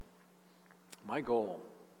My goal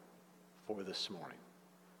for this morning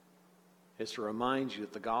is to remind you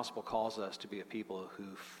that the gospel calls us to be a people who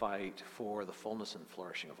fight for the fullness and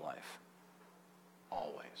flourishing of life,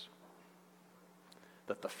 always.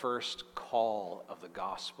 That the first call of the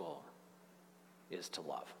gospel is to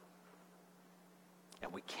love.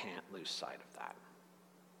 And we can't lose sight of that.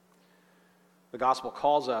 The gospel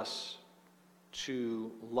calls us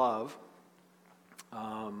to love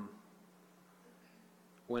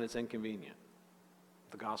when it's inconvenient.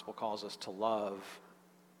 The gospel calls us to love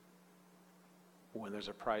when there's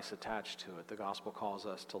a price attached to it. The gospel calls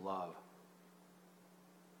us to love,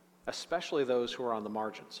 especially those who are on the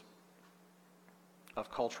margins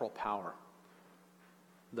of cultural power,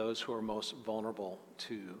 those who are most vulnerable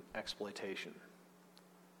to exploitation.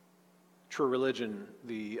 True religion,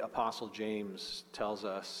 the Apostle James tells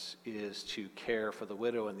us, is to care for the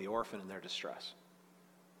widow and the orphan in their distress.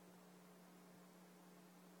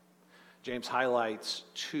 James highlights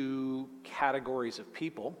two categories of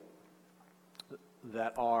people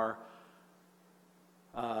that are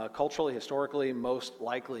culturally, historically, most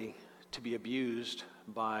likely to be abused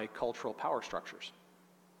by cultural power structures: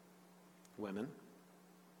 women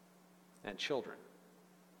and children.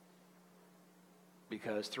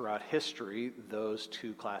 Because throughout history, those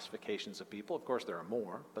two classifications of people, of course there are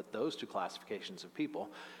more, but those two classifications of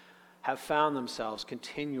people have found themselves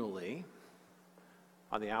continually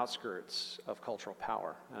on the outskirts of cultural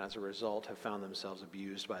power, and as a result have found themselves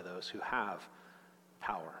abused by those who have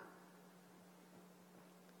power.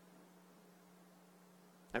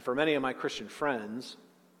 And for many of my Christian friends,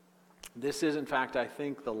 this is in fact, I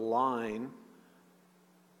think, the line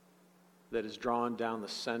that is drawn down the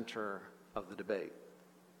center of the debate.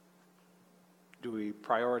 Do we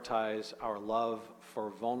prioritize our love for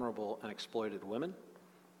vulnerable and exploited women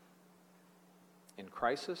in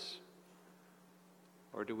crisis?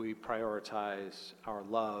 Or do we prioritize our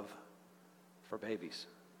love for babies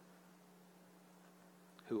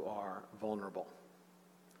who are vulnerable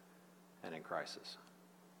and in crisis?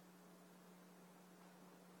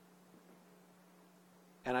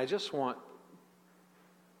 And I just want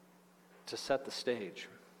to set the stage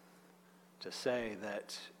to say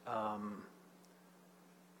that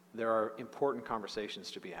there are important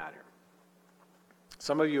conversations to be had here.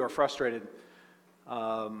 Some of you are frustrated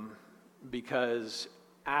because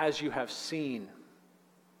as you have seen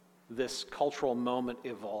this cultural moment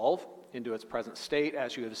evolve into its present state,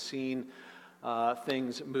 as you have seen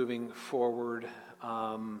things moving forward,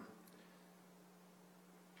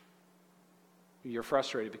 you're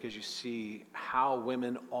frustrated because you see how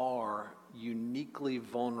women are uniquely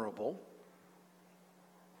vulnerable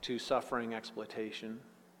to suffering, exploitation,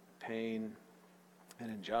 pain,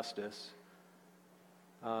 and injustice,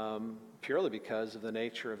 purely because of the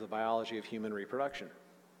nature of the biology of human reproduction.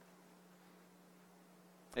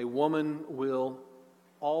 A woman will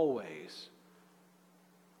always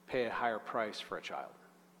pay a higher price for a child.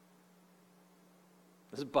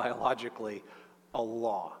 This is biologically a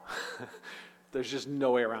law. There's just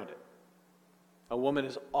no way around it. A woman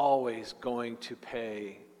is always going to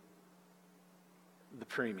pay the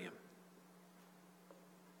premium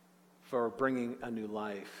for bringing a new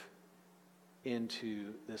life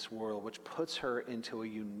into this world, which puts her into a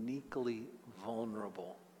uniquely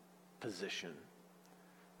vulnerable position,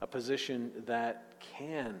 a position that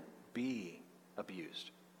can be abused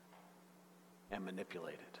and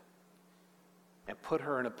manipulated, and put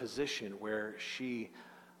her in a position where she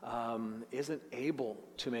isn't able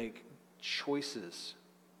to make choices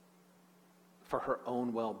for her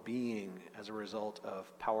own well-being as a result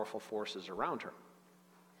of powerful forces around her.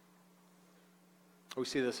 We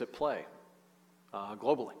see this at play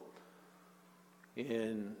globally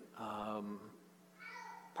in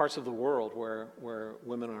parts of the world where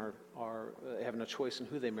women are having a choice in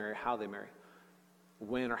who they marry, how they marry,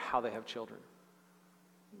 when or how they have children,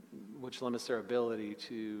 which limits their ability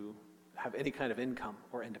to have any kind of income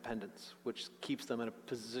or independence, which keeps them in a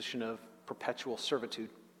position of perpetual servitude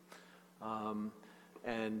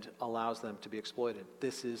and allows them to be exploited.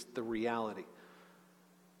 This is the reality.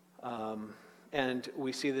 And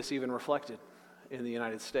we see this even reflected in the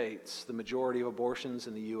United States. The majority of abortions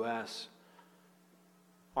in the U.S.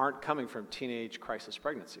 aren't coming from teenage crisis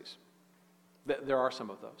pregnancies. There are some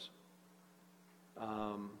of those.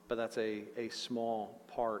 But that's a small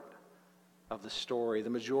part of the story. The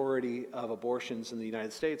majority of abortions in the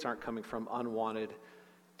United States aren't coming from unwanted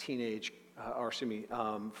teenage,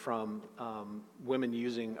 from women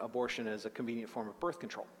using abortion as a convenient form of birth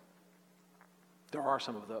control. There are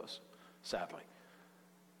some of those, sadly.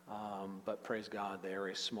 But praise God, they are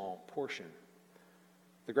a small portion.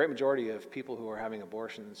 The great majority of people who are having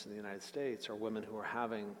abortions in the United States are women who are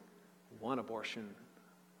having one abortion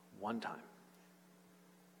one time.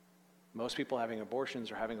 Most people having abortions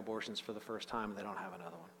are having abortions for the first time and they don't have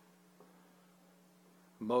another one.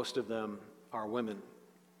 Most of them are women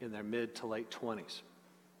in their mid to late 20s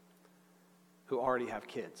who already have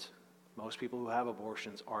kids. Most people who have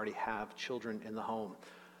abortions already have children in the home.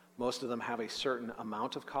 Most of them have a certain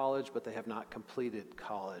amount of college, but they have not completed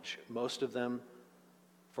college. Most of them,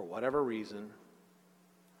 for whatever reason,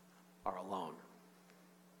 are alone.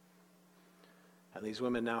 And these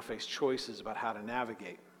women now face choices about how to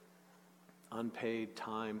navigate unpaid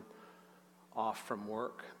time off from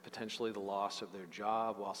work, potentially the loss of their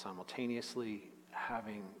job, while simultaneously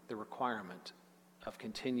having the requirement of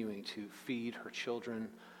continuing to feed her children,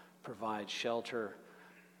 provide shelter,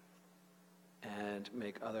 and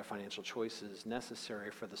make other financial choices necessary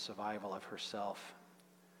for the survival of herself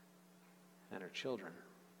and her children.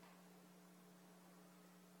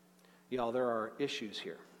 Y'all, there are issues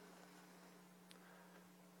here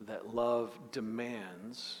that love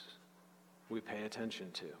demands we pay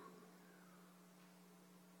attention to.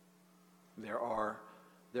 There are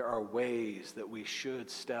ways that we should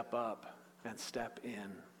step up and step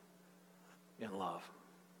in love.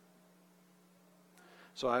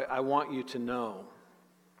 So I want you to know,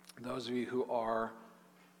 those of you who are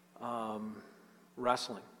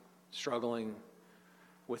wrestling, struggling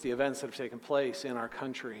with the events that have taken place in our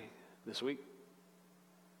country this week.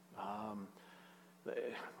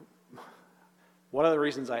 One of the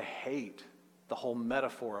reasons I hate the whole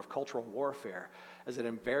metaphor of cultural warfare is that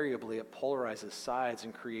invariably it polarizes sides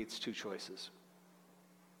and creates two choices.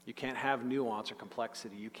 You can't have nuance or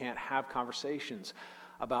complexity. You can't have conversations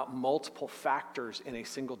about multiple factors in a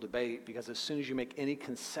single debate, because as soon as you make any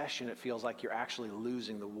concession, it feels like you're actually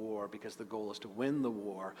losing the war, because the goal is to win the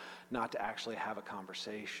war, not to actually have a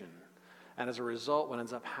conversation. And as a result, what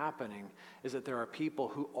ends up happening is that there are people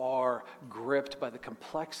who are gripped by the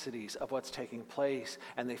complexities of what's taking place,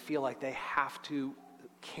 and they feel like they have to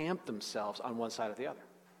camp themselves on one side or the other.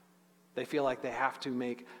 They feel like they have to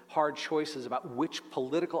make hard choices about which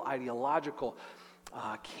political, ideological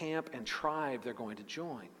camp and tribe they're going to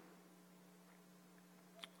join.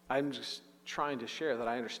 I'm just trying to share that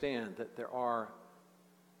I understand that there are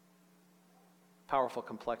powerful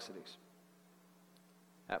complexities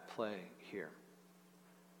at play here,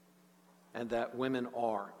 and that women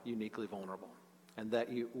are uniquely vulnerable, and that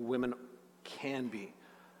women can be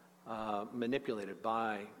manipulated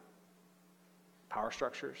by power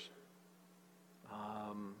structures,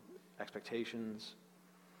 expectations.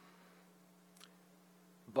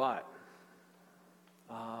 But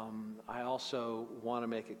I also want to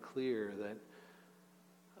make it clear that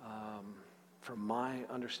from my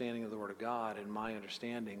understanding of the Word of God and my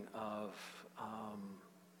understanding of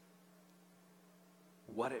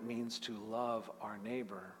what it means to love our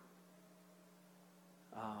neighbor,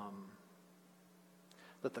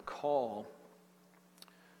 that the call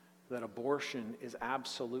that abortion is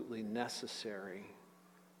absolutely necessary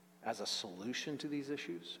as a solution to these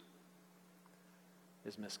issues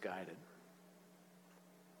is misguided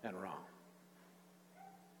and wrong,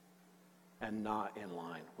 and not in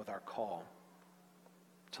line with our call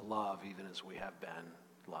to love even as we have been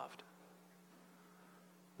loved.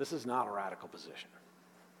 This is not a radical position.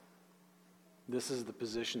 This is the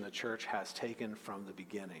position the church has taken from the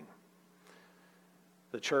beginning.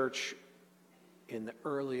 The church, in the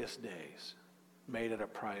earliest days, made it a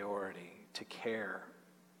priority to care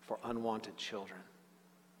for unwanted children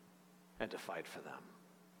and to fight for them,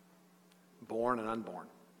 born and unborn.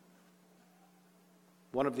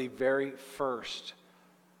 One of the very first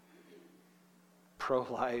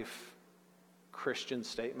pro-life Christian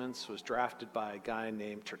statements was drafted by a guy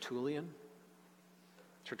named Tertullian.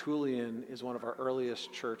 Tertullian is one of our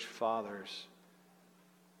earliest church fathers.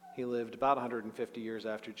 He lived about 150 years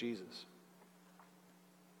after Jesus.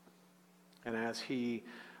 And as he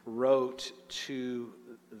wrote to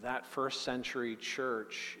that first century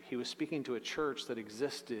church, he was speaking to a church that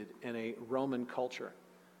existed in a Roman culture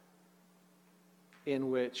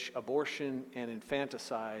in which abortion and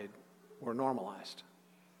infanticide were normalized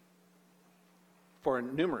for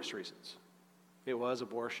numerous reasons. It was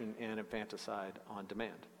abortion and infanticide on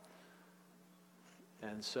demand.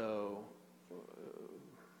 And so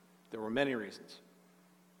there were many reasons.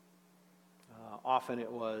 Often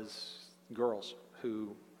it was girls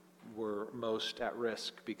who were most at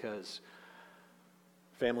risk because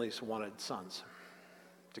families wanted sons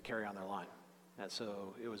to carry on their line. And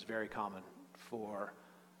so it was very common for,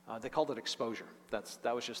 they called it exposure.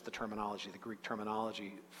 That was just the terminology, the Greek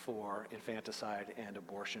terminology for infanticide and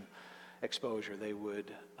abortion. exposure, they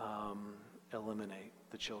would eliminate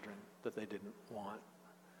the children that they didn't want,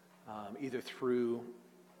 either through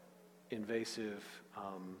invasive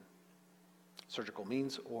surgical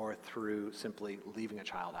means or through simply leaving a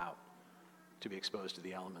child out to be exposed to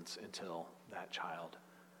the elements until that child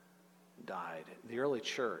died. The early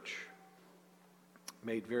church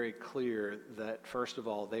made very clear that, first of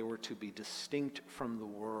all, they were to be distinct from the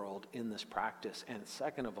world in this practice, and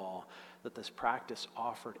second of all, that this practice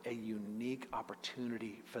offered a unique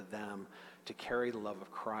opportunity for them to carry the love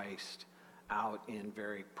of Christ out in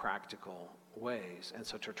very practical ways. And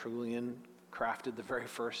so Tertullian crafted the very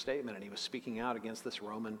first statement, and he was speaking out against this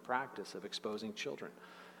Roman practice of exposing children.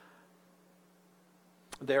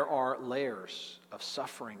 There are layers of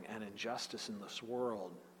suffering and injustice in this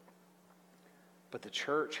world, but the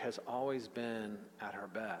church has always been at her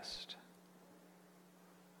best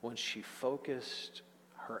when she focused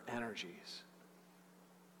her energies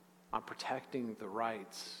on protecting the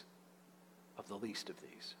rights of the least of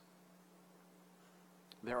these.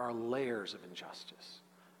 There are layers of injustice,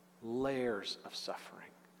 layers of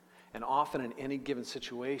suffering, and often in any given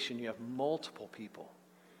situation you have multiple people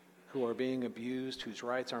who are being abused, whose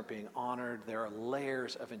rights aren't being honored. There are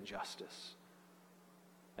layers of injustice.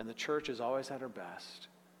 And the church is always at her best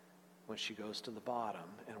when she goes to the bottom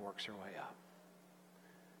and works her way up.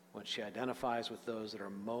 When she identifies with those that are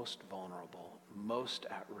most vulnerable, most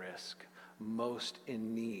at risk, most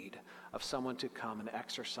in need of someone to come and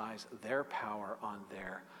exercise their power on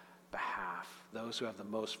their behalf, those who have the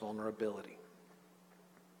most vulnerability.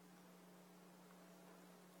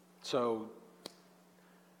 So,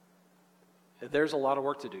 there's a lot of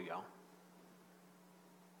work to do, y'all.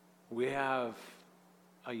 We have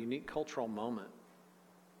a unique cultural moment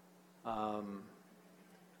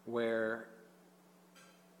where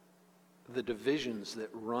the divisions that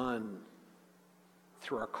run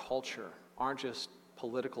through our culture aren't just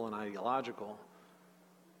political and ideological,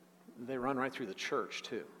 they run right through the church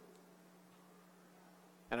too.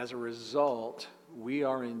 And as a result, we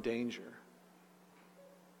are in danger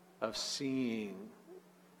of seeing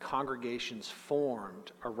congregations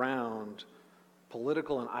formed around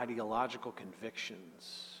political and ideological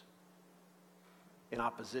convictions in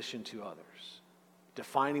opposition to others,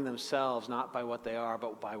 defining themselves not by what they are,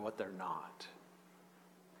 but by what they're not.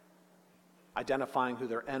 Identifying who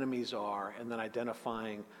their enemies are, and then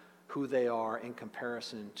identifying who they are in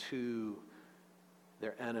comparison to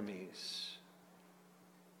their enemies.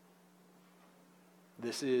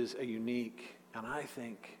 This is a unique, and I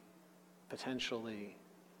think potentially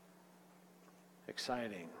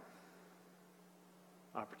exciting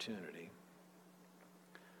opportunity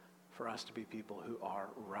for us to be people who are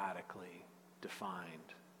radically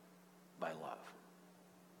defined by love.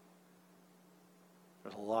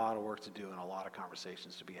 There's a lot of work to do and a lot of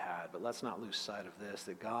conversations to be had, but let's not lose sight of this,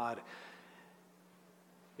 that God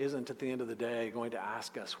isn't at the end of the day going to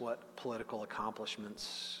ask us what political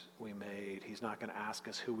accomplishments we made. He's not going to ask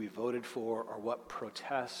us who we voted for or what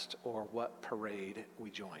protest or what parade we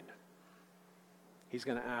joined. He's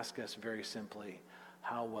going to ask us very simply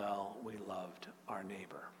how well we loved our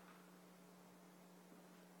neighbor.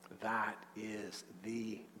 That is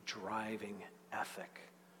the driving ethic,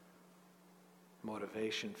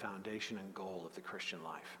 motivation, foundation, and goal of the Christian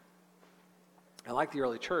life. And like the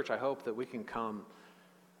early church, I hope that we can come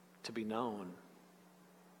to be known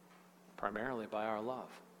primarily by our love.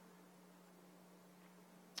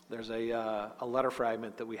 There's a letter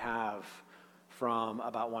fragment that we have from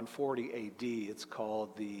about 140 AD. It's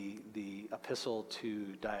called the Epistle to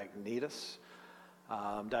Diognetus.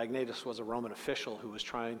 Diognetus was a Roman official who was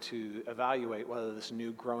trying to evaluate whether this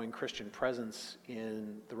new growing Christian presence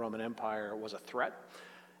in the Roman Empire was a threat.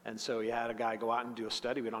 And so he had a guy go out and do a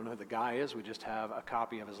study. We don't know who the guy is. We just have a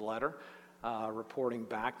copy of his letter reporting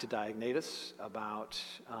back to Diognetus about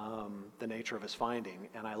the nature of his finding.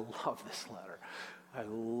 And I love this letter. I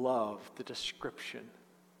love the description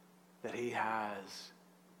that he has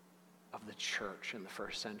of the church in the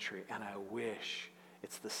first century, and I wish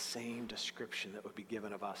it's the same description that would be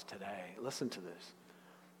given of us today. Listen to this.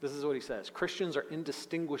 This is what he says. Christians are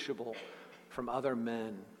indistinguishable from other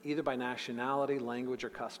men, either by nationality, language, or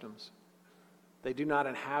customs. They do not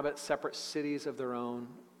inhabit separate cities of their own,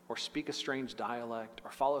 or speak a strange dialect,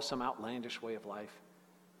 or follow some outlandish way of life.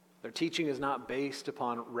 Their teaching is not based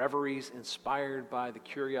upon reveries inspired by the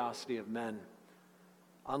curiosity of men.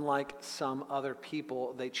 Unlike some other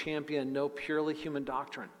people, they champion no purely human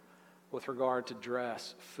doctrine with regard to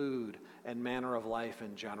dress, food, and manner of life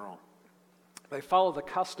in general. They follow the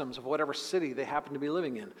customs of whatever city they happen to be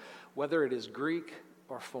living in, whether it is Greek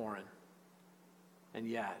or foreign. And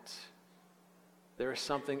yet, there is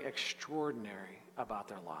something extraordinary about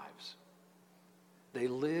their lives. They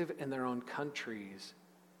live in their own countries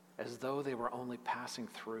as though they were only passing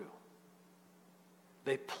through.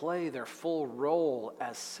 They play their full role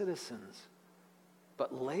as citizens,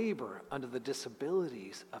 but labor under the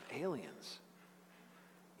disabilities of aliens.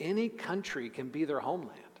 Any country can be their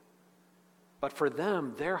homeland, but for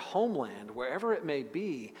them, their homeland, wherever it may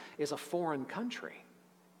be, is a foreign country.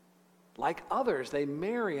 Like others, they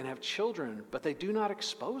marry and have children, but they do not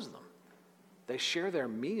expose them. They share their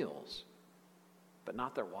meals, but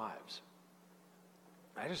not their wives.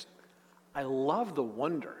 I love the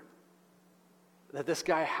wonder that this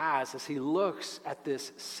guy has as he looks at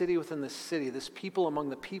this city within the city, this people among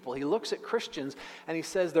the people. He looks at Christians and he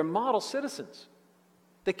says they're model citizens.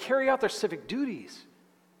 They carry out their civic duties.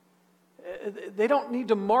 They don't need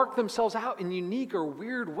to mark themselves out in unique or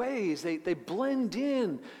weird ways. They blend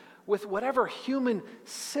in with whatever human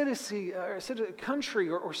citizen, country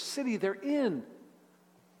or city they're in.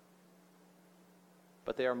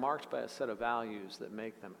 But they are marked by a set of values that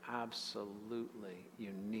make them absolutely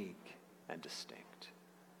unique and distinct.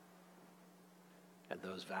 And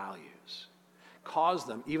those values cause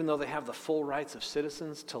them, even though they have the full rights of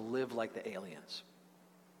citizens, to live like the aliens.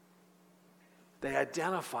 They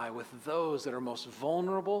identify with those that are most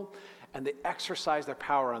vulnerable, and they exercise their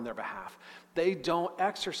power on their behalf. They don't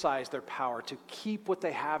exercise their power to keep what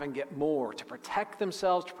they have and get more, to protect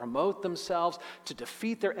themselves, to promote themselves, to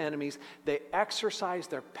defeat their enemies. They exercise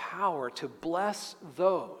their power to bless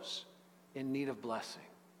those in need of blessing.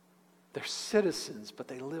 They're citizens, but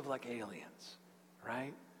they live like aliens,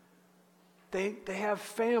 right? They have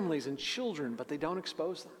families and children, but they don't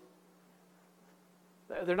expose them.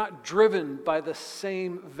 They're not driven by the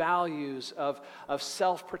same values of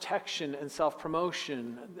self-protection and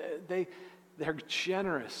self-promotion. They're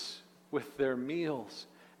generous with their meals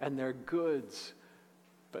and their goods,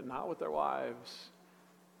 but not with their wives.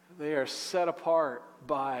 They are set apart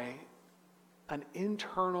by an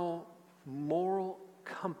internal moral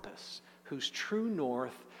compass whose true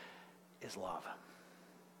north is love.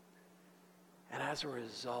 And as a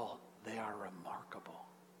result, they are remarkable.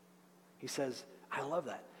 He says, I love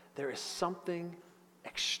that. There is something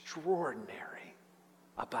extraordinary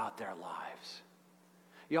about their lives.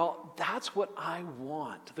 Y'all, that's what I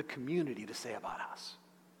want the community to say about us.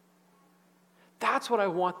 That's what I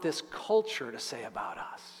want this culture to say about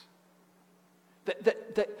us.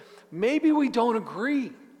 That maybe we don't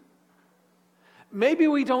agree. Maybe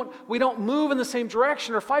we don't move in the same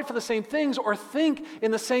direction or fight for the same things or think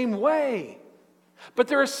in the same way. But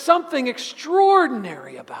there is something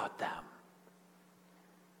extraordinary about them.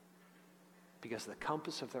 Because the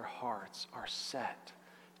compass of their hearts are set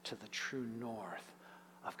to the true north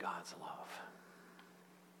of God's love.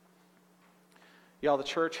 Y'all, the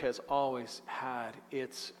church has always had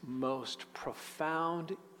its most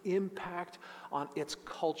profound impact on its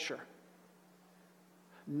culture.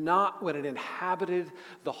 Not when it inhabited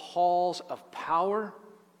the halls of power,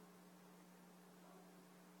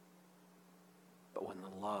 but when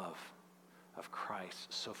the love of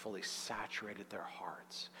Christ so fully saturated their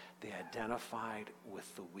hearts, they identified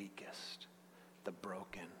with the weakest, the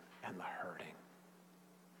broken, and the hurting.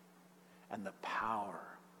 And the power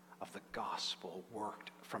of the gospel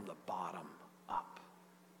worked from the bottom up.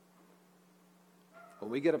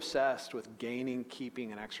 When we get obsessed with gaining,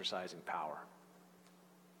 keeping, and exercising power,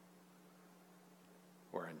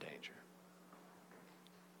 we're in danger.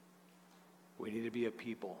 We need to be a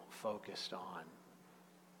people focused on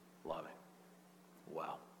loving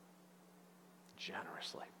well,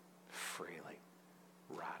 generously, freely,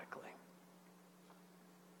 radically.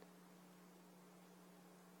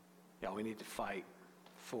 Yeah, we need to fight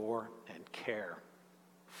for and care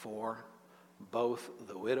for both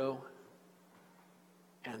the widow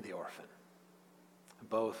and the orphan,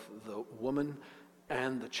 both the woman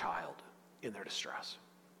and the child in their distress,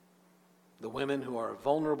 the women who are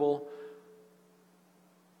vulnerable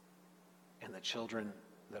and the children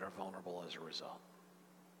that are vulnerable as a result.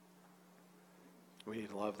 We need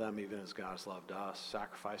to love them even as God has loved us,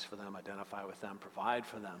 sacrifice for them, identify with them, provide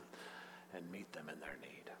for them, and meet them in their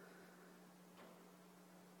need.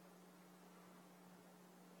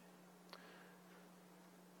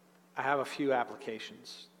 I have a few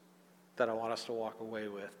applications that I want us to walk away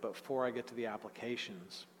with, but before I get to the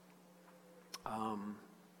applications,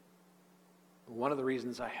 one of the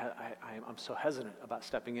reasons I'm so hesitant about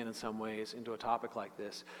stepping in some ways into a topic like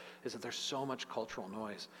this is that there's so much cultural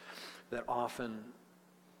noise that often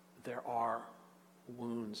there are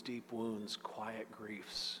wounds, deep wounds, quiet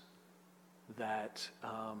griefs that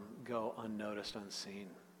go unnoticed, unseen.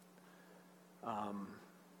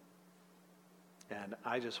 And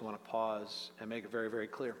I just want to pause and make it very, very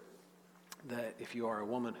clear that if you are a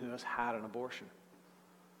woman who has had an abortion,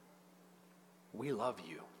 we love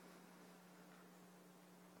you.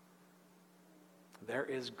 There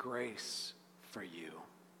is grace for you.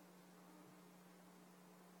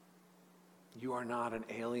 You are not an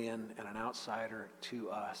alien and an outsider to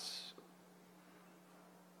us.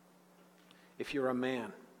 If you're a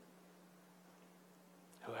man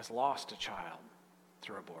who has lost a child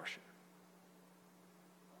through abortion,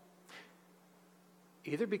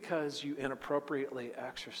 either because you inappropriately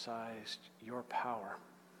exercised your power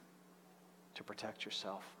to protect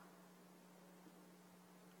yourself,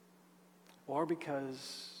 or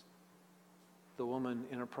because the woman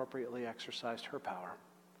inappropriately exercised her power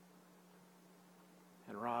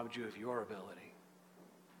and robbed you of your ability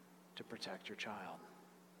to protect your child,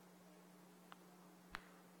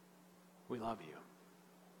 we love you.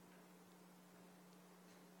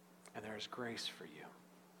 And there is grace for you.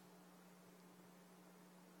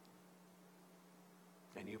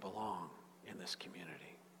 And you belong in this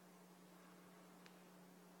community.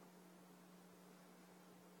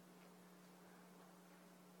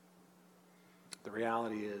 The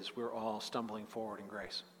reality is we're all stumbling forward in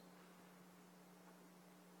grace.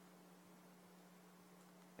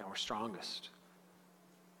 And we're strongest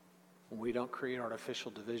when we don't create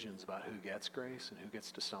artificial divisions about who gets grace and who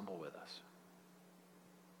gets to stumble with us.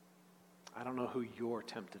 I don't know who you're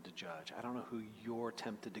tempted to judge. I don't know who you're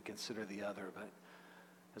tempted to consider the other, but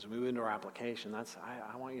as we move into our application,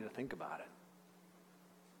 I want you to think about it.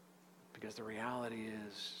 Because the reality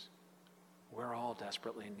is we're all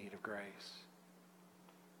desperately in need of grace.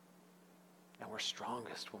 And we're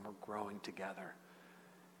strongest when we're growing together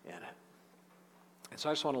in it. And so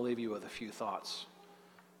I just want to leave you with a few thoughts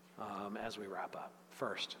as we wrap up.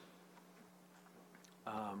 First,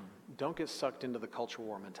 don't get sucked into the culture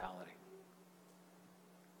war mentality.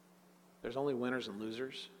 There's only winners and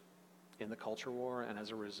losers in the culture war, and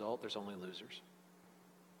as a result, there's only losers.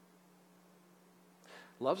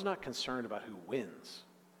 Love's not concerned about who wins.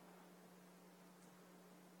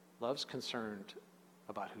 Love's concerned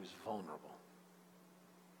about who's vulnerable.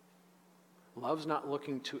 Love's not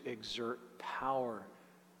looking to exert power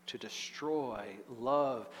to destroy.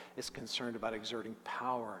 Love is concerned about exerting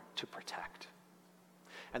power to protect.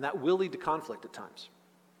 And that will lead to conflict at times.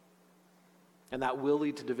 And that will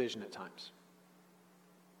lead to division at times.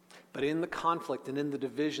 But in the conflict and in the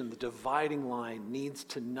division, the dividing line needs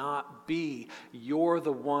to not be, you're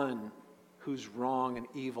the one who's wrong and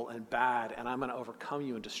evil and bad, and I'm going to overcome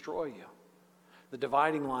you and destroy you. The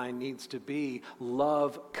dividing line needs to be,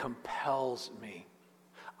 love compels me.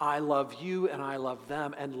 I love you and I love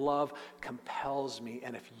them, and love compels me.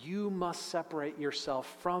 And if you must separate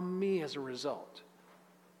yourself from me as a result,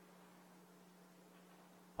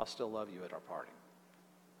 I'll still love you at our parting.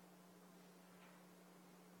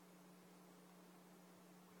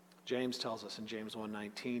 James tells us in James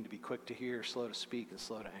 1:19 to be quick to hear, slow to speak, and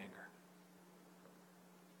slow to anger.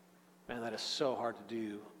 Man, that is so hard to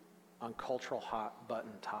do on cultural hot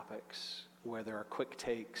button topics where there are quick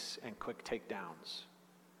takes and quick takedowns.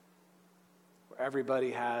 Where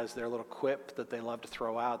everybody has their little quip that they love to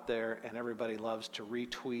throw out there, and everybody loves to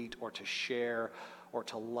retweet or to share or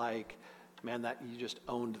to like. Man, that you just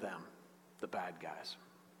owned them, the bad guys.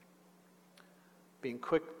 Being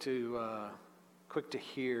quick to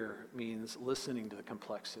hear means listening to the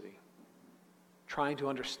complexity. Trying to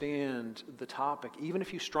understand the topic, even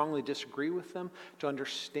if you strongly disagree with them, to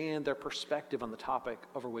understand their perspective on the topic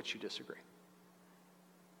over which you disagree.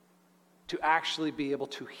 To actually be able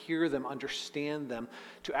to hear them, understand them,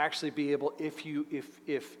 to actually be able,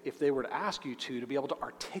 if they were to ask you to be able to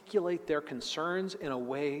articulate their concerns in a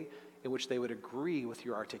way in which they would agree with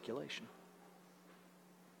your articulation.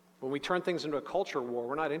 When we turn things into a culture war,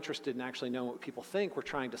 we're not interested in actually knowing what people think. We're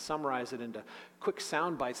trying to summarize it into quick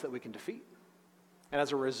sound bites that we can defeat. And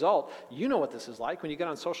as a result, you know what this is like when you get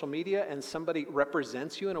on social media and somebody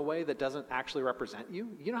represents you in a way that doesn't actually represent you.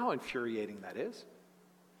 You know how infuriating that is.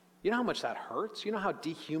 You know how much that hurts. You know how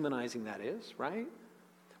dehumanizing that is, right?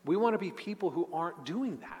 We want to be people who aren't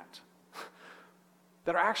doing that.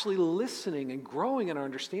 That are actually listening and growing in our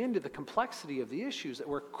understanding of the complexity of the issues, that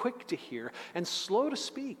we're quick to hear and slow to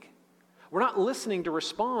speak. We're not listening to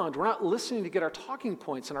respond. We're not listening to get our talking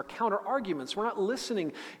points and our counter arguments. We're not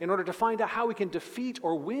listening in order to find out how we can defeat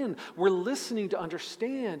or win. We're listening to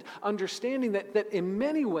understand, understanding that in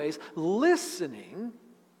many ways, listening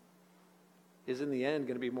is in the end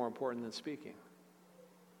going to be more important than speaking.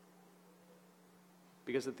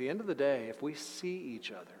 Because at the end of the day, if we see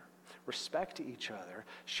each other, respect each other,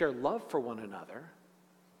 share love for one another,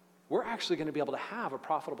 we're actually going to be able to have a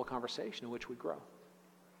profitable conversation in which we grow.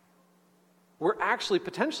 We're actually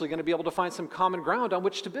potentially going to be able to find some common ground on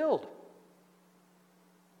which to build.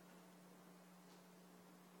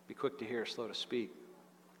 Be quick to hear, slow to speak,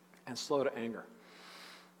 and slow to anger.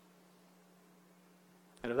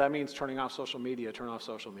 And if that means turning off social media, turn off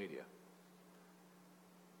social media.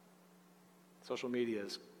 Social media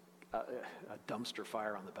is a dumpster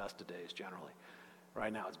fire on the best of days, generally.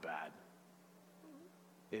 Right now, it's bad.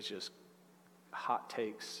 It's just hot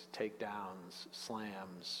takes, takedowns,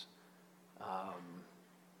 slams.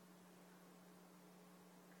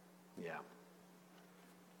 Yeah.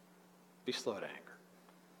 Be slow to anger.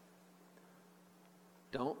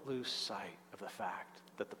 Don't lose sight of the fact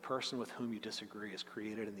that the person with whom you disagree is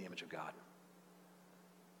created in the image of God.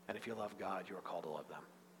 And if you love God, you are called to love them.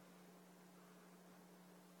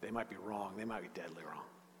 They might be wrong. They might be deadly wrong.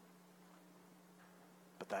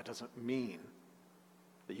 But that doesn't mean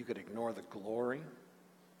that you could ignore the glory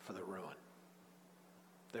for the ruin.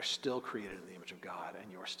 They're still created in the image of God, and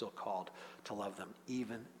you are still called to love them,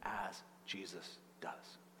 even as Jesus does.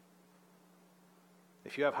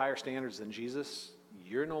 If you have higher standards than Jesus,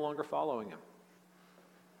 you're no longer following him.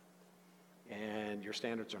 And your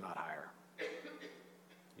standards are not higher.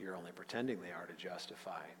 You're only pretending they are to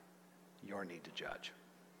justify your need to judge.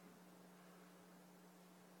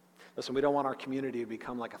 Listen, we don't want our community to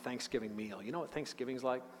become like a Thanksgiving meal. You know what Thanksgiving's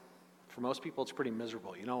like? For most people, it's pretty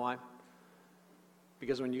miserable. You know why?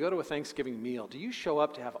 Because when you go to a Thanksgiving meal, do you show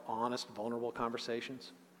up to have honest, vulnerable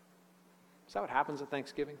conversations? Is that what happens at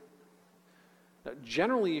Thanksgiving? Now,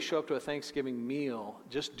 generally, you show up to a Thanksgiving meal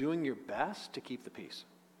just doing your best to keep the peace.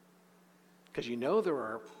 Because you know there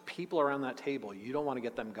are people around that table, you don't want to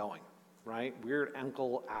get them going, right? Weird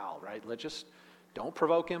Uncle Al, right? Don't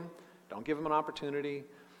provoke him. Don't give him an opportunity.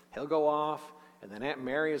 He'll go off, and then Aunt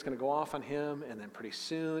Mary is going to go off on him, and then pretty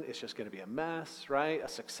soon it's just going to be a mess, right? A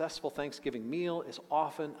successful Thanksgiving meal is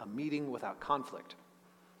often a meeting without conflict.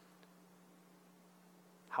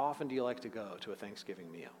 How often do you like to go to a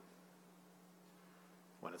Thanksgiving meal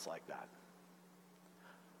when it's like that?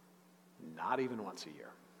 Not even once a year.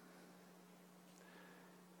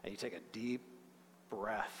 And you take a deep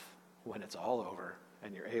breath when it's all over,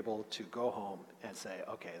 and you're able to go home and say,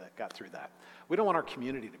 okay, that got through that. We don't want our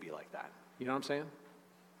community to be like that. You know what I'm saying?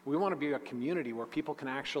 We want to be a community where people can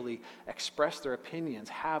actually express their opinions,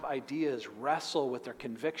 have ideas, wrestle with their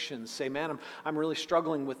convictions, say, man, I'm really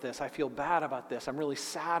struggling with this. I feel bad about this. I'm really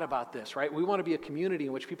sad about this, right? We want to be a community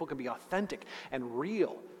in which people can be authentic and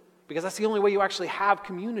real, because that's the only way you actually have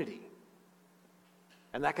community.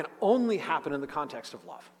 And that can only happen in the context of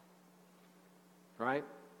love, right?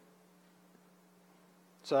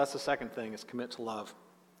 So that's the second thing, is commit to love.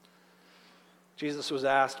 Jesus was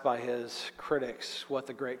asked by his critics what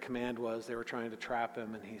the great command was. They were trying to trap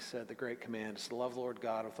him, and he said the great command is to love the Lord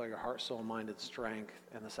God with all your heart, soul, mind, and strength.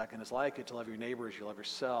 And the second is like it, to love your neighbor as you love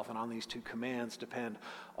yourself. And on these two commands depend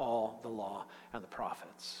all the law and the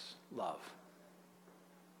prophets. Love.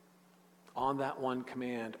 On that one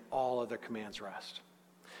command, all other commands rest.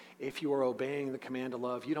 If you are obeying the command to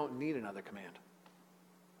love, you don't need another command.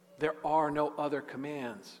 There are no other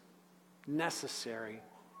commands necessary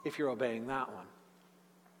if you're obeying that one.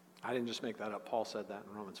 I didn't just make that up. Paul said that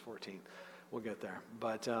in Romans 14. We'll get there.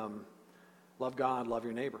 But love God, love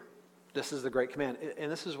your neighbor. This is the great command.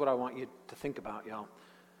 And this is what I want you to think about, y'all,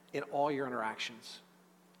 in all your interactions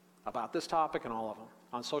about this topic and all of them,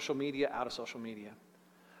 on social media, out of social media.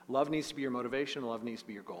 Love needs to be your motivation. Love needs to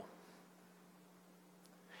be your goal.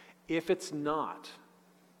 If it's not,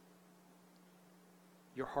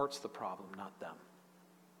 your heart's the problem, not them.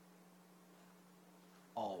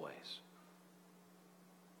 Always.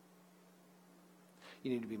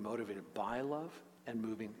 You need to be motivated by love and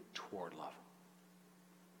moving toward love.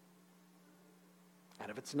 And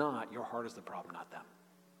if it's not, your heart is the problem, not them.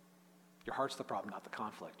 Your heart's the problem, not the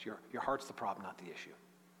conflict. Your heart's the problem, not the issue.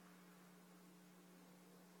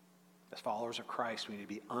 As followers of Christ, we need to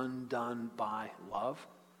be undone by love,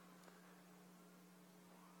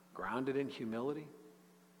 grounded in humility,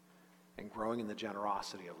 and growing in the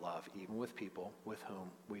generosity of love, even with people with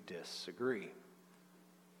whom we disagree.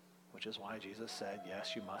 Which is why Jesus said,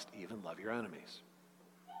 yes, you must even love your enemies,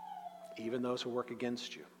 even those who work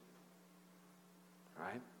against you.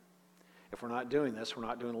 Right? If we're not doing this, we're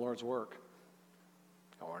not doing the Lord's work,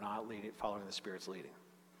 or we're not following the Spirit's leading.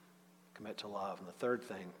 Commit to love. And the third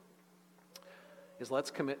thing is,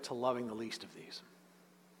 let's commit to loving the least of these.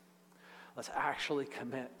 Let's actually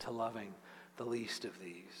commit to loving the least of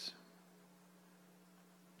these.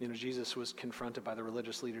 You know, Jesus was confronted by the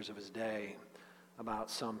religious leaders of his day about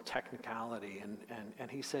some technicality, and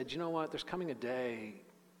he said, you know what, there's coming a day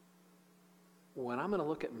when I'm going to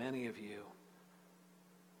look at many of you,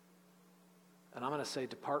 and I'm going to say,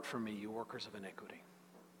 depart from me, you workers of iniquity.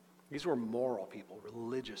 These were moral people,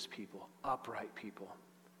 religious people, upright people.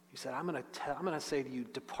 He said, I'm going to say to you,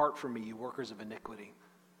 depart from me, you workers of iniquity.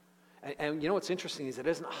 And you know what's interesting is it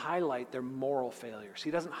doesn't highlight their moral failures. He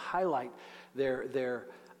doesn't highlight their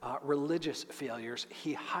religious failures.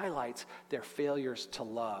 He highlights their failures to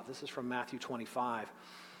love. This is from Matthew 25.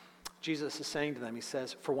 Jesus is saying to them, he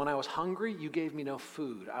says, for when I was hungry, you gave me no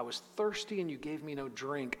food. I was thirsty and you gave me no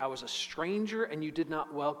drink. I was a stranger and you did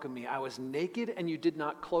not welcome me. I was naked and you did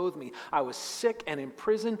not clothe me. I was sick and in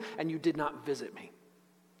prison and you did not visit me.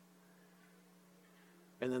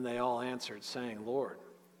 And then they all answered, saying, Lord,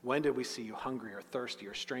 when did we see you hungry or thirsty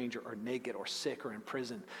or stranger or naked or sick or in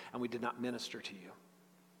prison, and we did not minister to you?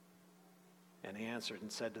 And he answered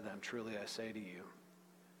and said to them, truly I say to you,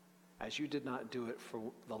 as you did not do it for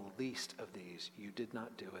the least of these, you did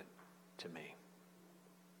not do it to me.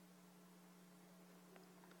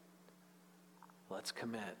 Let's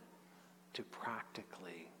commit to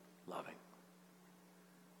practically loving.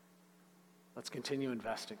 Let's continue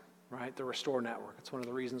investing, right? The Restore Network. It's one of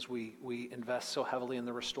the reasons we invest so heavily in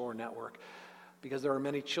the Restore Network, because there are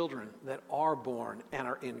many children that are born and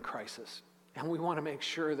are in crisis. And we want to make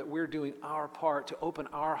sure that we're doing our part to open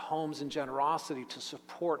our homes in generosity, to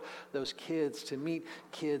support those kids, to meet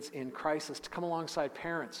kids in crisis, to come alongside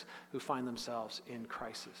parents who find themselves in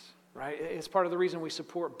crisis, right? It's part of the reason we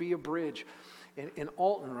support Be a Bridge in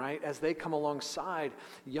Alton, right? As they come alongside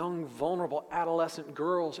young, vulnerable adolescent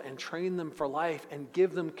girls and train them for life and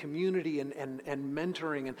give them community and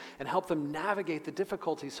mentoring and help them navigate the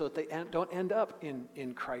difficulties so that they don't end up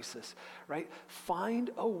in crisis, right? Find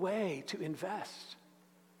a way to invest.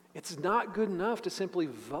 It's not good enough to simply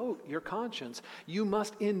vote your conscience. You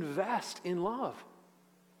must invest in love.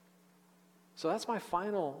 So that's my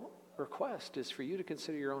final request, is for you to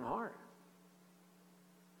consider your own heart.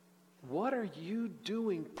 What are you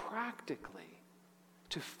doing practically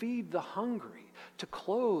to feed the hungry, to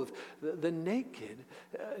clothe the naked,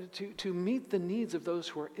 to meet the needs of those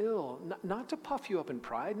who are ill? Not to puff you up in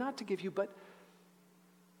pride, not to give you, but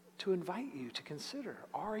to invite you to consider,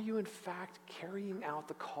 are you in fact carrying out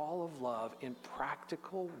the call of love in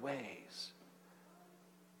practical ways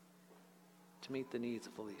to meet the needs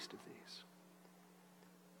of the least of these?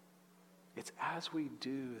 It's as we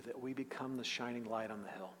do that we become the shining light on the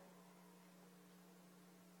hill.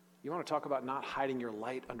 You want to talk about not hiding your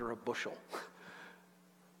light under a bushel?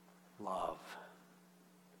 Love.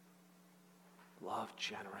 Love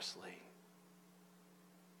generously.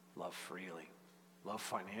 Love freely. Love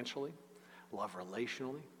financially. Love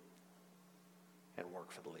relationally. And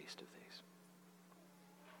work for the least of these.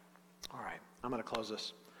 All right, I'm going to close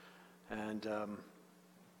this. And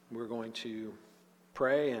we're going to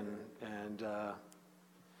pray and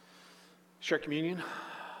share communion.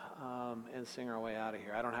 And sing our way out of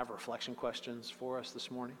here. I don't have reflection questions for us this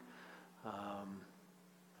morning.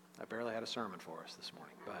 I barely had a sermon for us this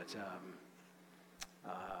morning, but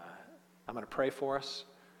I'm going to pray for us,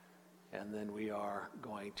 and then we are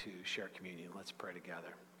going to share communion. Let's pray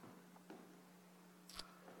together.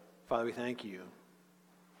 Father, we thank you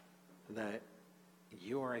that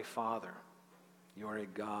you are a Father, you are a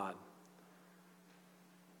God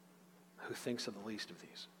who thinks of the least of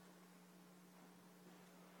these.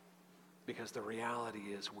 Because the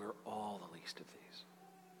reality is we're all the least of these.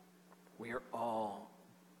 We are all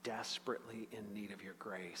desperately in need of your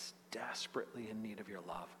grace, desperately in need of your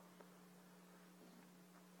love.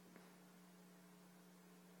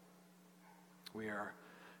 We are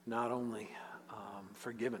not only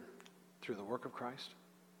forgiven through the work of Christ,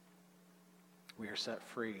 we are set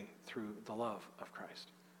free through the love of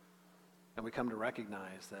Christ. And we come to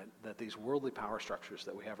recognize that these worldly power structures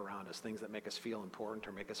that we have around us, things that make us feel important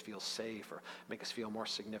or make us feel safe or make us feel more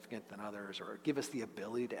significant than others or give us the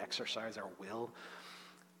ability to exercise our will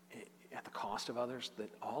at the cost of others, that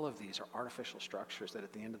all of these are artificial structures that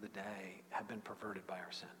at the end of the day have been perverted by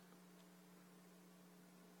our sin.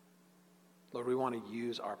 Lord, we want to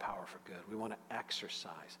use our power for good. We want to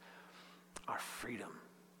exercise our freedom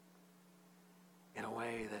in a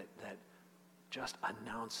way that just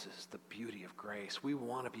announces the beauty of grace. We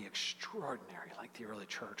want to be extraordinary, like the early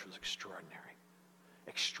church was extraordinary.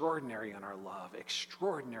 Extraordinary in our love,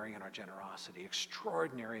 extraordinary in our generosity,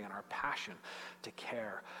 extraordinary in our passion to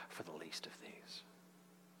care for the least of these.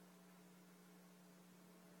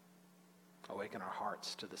 Awaken our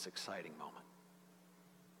hearts to this exciting moment.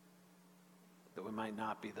 That we might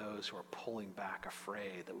not be those who are pulling back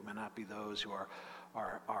afraid, that we might not be those who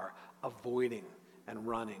are avoiding and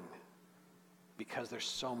running because there's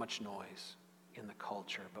so much noise, in the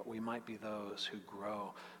culture, but we might be those who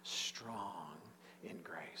grow strong in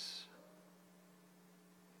grace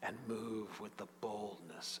and move with the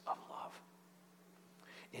boldness of love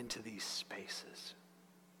into these spaces,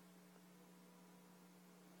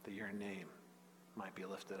 that your name might be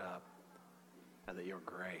lifted up and that your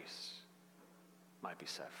grace might be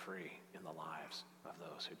set free in the lives of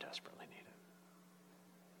those who desperately need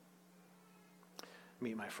it.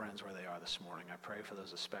 Meet my friends where they are this morning. I pray for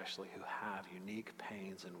those especially who have unique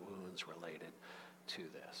pains and wounds related to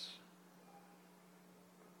this.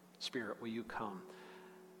 Spirit, will you come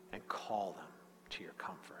and call them to your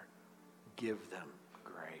comfort? Give them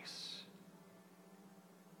grace.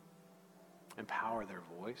 Empower their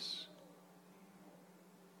voice,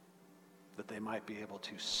 that they might be able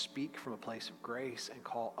to speak from a place of grace and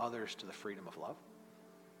call others to the freedom of love.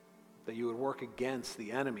 That you would work against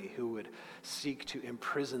the enemy who would seek to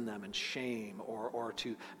imprison them in shame or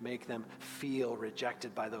to make them feel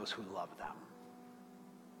rejected by those who love them.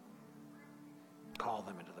 Call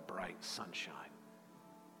them into the bright sunshine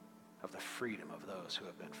of the freedom of those who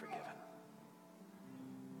have been forgiven.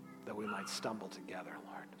 That we might stumble together,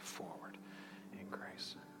 Lord, forward in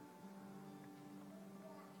grace.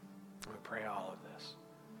 We pray all of this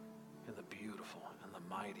in the beautiful and the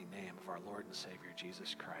mighty name of our Lord and Savior,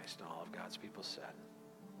 Jesus Christ, and all of God's people said.